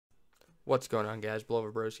What's going on, guys?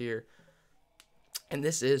 Blowover Bros here. And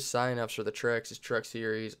this is sign-ups for the Trucks Truck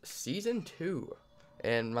Series Season 2.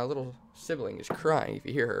 And my little sibling is crying if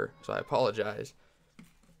you hear her, so I apologize.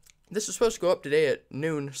 This is supposed to go up today at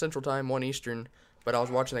noon Central Time, 1 Eastern, but I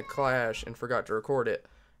was watching the Clash and forgot to record it.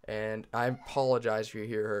 And I apologize if you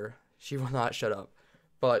hear her. She will not shut up.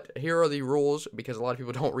 But here are the rules, because a lot of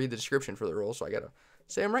people don't read the description for the rules, so I gotta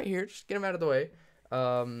say them right here. Just get them out of the way.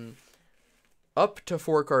 Up to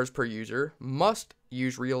 4 cars per user, must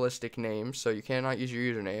use realistic names, so you cannot use your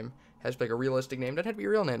username. Has to be like a realistic name, doesn't have to be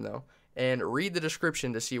your real name though. And read the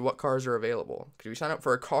description to see what cars are available. Because if you sign up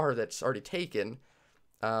for a car that's already taken,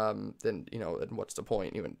 then then what's the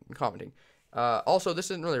point even commenting? Also,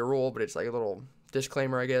 this isn't really a rule, but it's like a little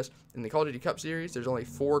disclaimer, I guess. In the Call of Duty Cup series, there's only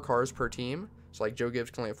 4 cars per team. So like Joe Gibbs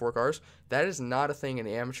can only have 4 cars. That is not a thing in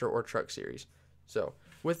the amateur or truck series. So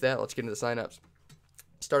with that, let's get into the signups.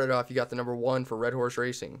 Started off, you got the number 1 for Red Horse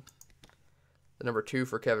Racing, the number 2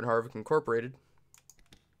 for Kevin Harvick Incorporated,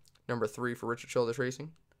 number 3 for Richard Childress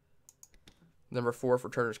Racing, number 4 for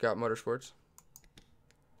Turner Scott Motorsports,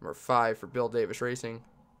 number 5 for Bill Davis Racing,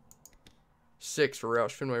 6 for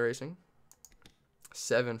Roush Fenway Racing,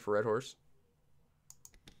 7 for Red Horse,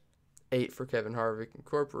 8 for Kevin Harvick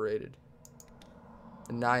Incorporated,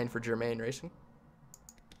 9 for Germain Racing,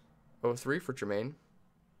 03 for Germain,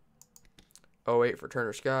 08 for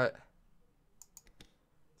Turner Scott,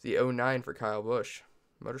 the 09 for Kyle Busch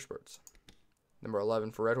Motorsports, number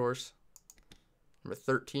 11 for Red Horse, number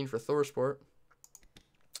 13 for Thorsport,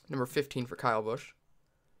 number 15 for Kyle Busch,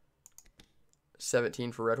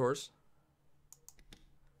 17 for Red Horse,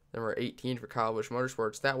 number 18 for Kyle Busch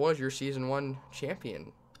Motorsports. That was your Season 1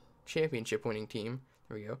 championship winning team.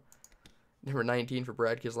 There we go. Number 19 for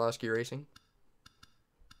Brad Keselowski Racing,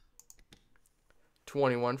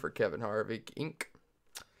 21 for Kevin Harvick Inc.,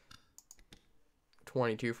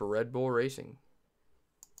 22 for Red Bull Racing,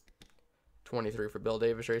 23 for Bill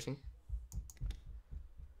Davis Racing,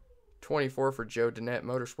 24 for Joe Dennett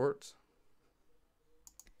Motorsports,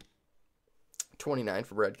 29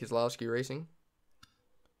 for Brad Keselowski Racing,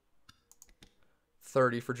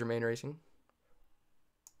 30 for Germain Racing,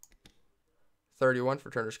 31 for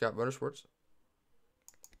Turner Scott Motorsports,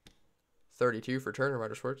 32 for Turner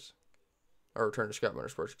Motorsports, or Turner Scott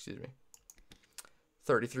Motorsports, excuse me.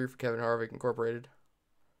 33 for Kevin Harvick Incorporated.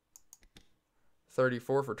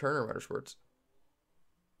 34 for Turner Motorsports.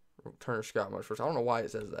 Turner Scott Motorsports. I don't know why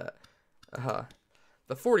it says that.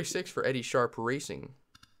 The 46 for Eddie Sharp Racing.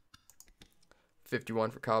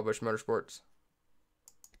 51 for Kyle Busch Motorsports.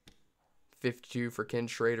 52 for Ken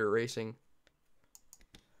Schrader Racing.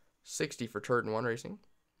 60 for Turton 1 Racing.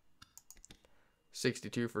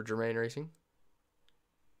 62 for Germain Racing.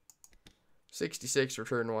 66 for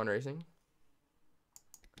Turn 1 Racing.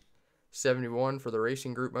 71 for the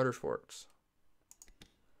Racing Group Motorsports.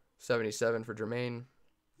 77 for Germain.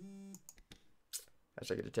 I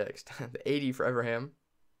should get a text. The 80 for Everham.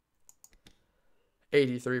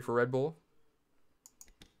 83 for Red Bull.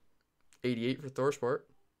 88 for Thorsport.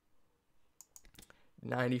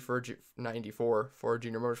 94 for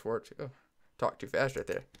Junior Motorsports. Oh, talked too fast right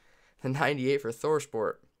there. The 98 for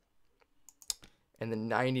Thorsport. And the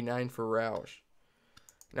 99 for Roush.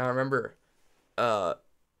 Now remember, IROC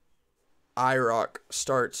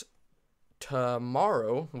starts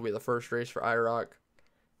tomorrow. Will be the first race for IROC.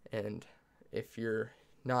 And if you're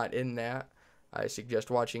not in that, I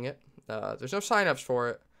suggest watching it. There's no sign-ups for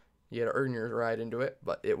it. You got to earn your ride into it.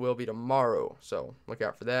 But it will be tomorrow. So look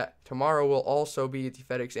out for that. Tomorrow will also be the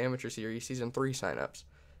FedEx Amateur Series Season 3 sign-ups.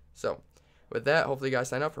 So with that, hopefully you guys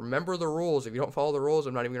sign up. Remember the rules. If you don't follow the rules,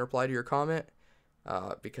 I'm not even going to reply to your comment.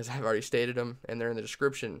 Because I've already stated them and they're in the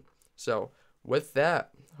description. So with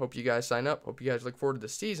that, hope you guys sign up. Hope you guys look forward to the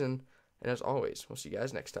season. And as always, we'll see you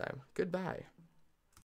guys next time. Goodbye.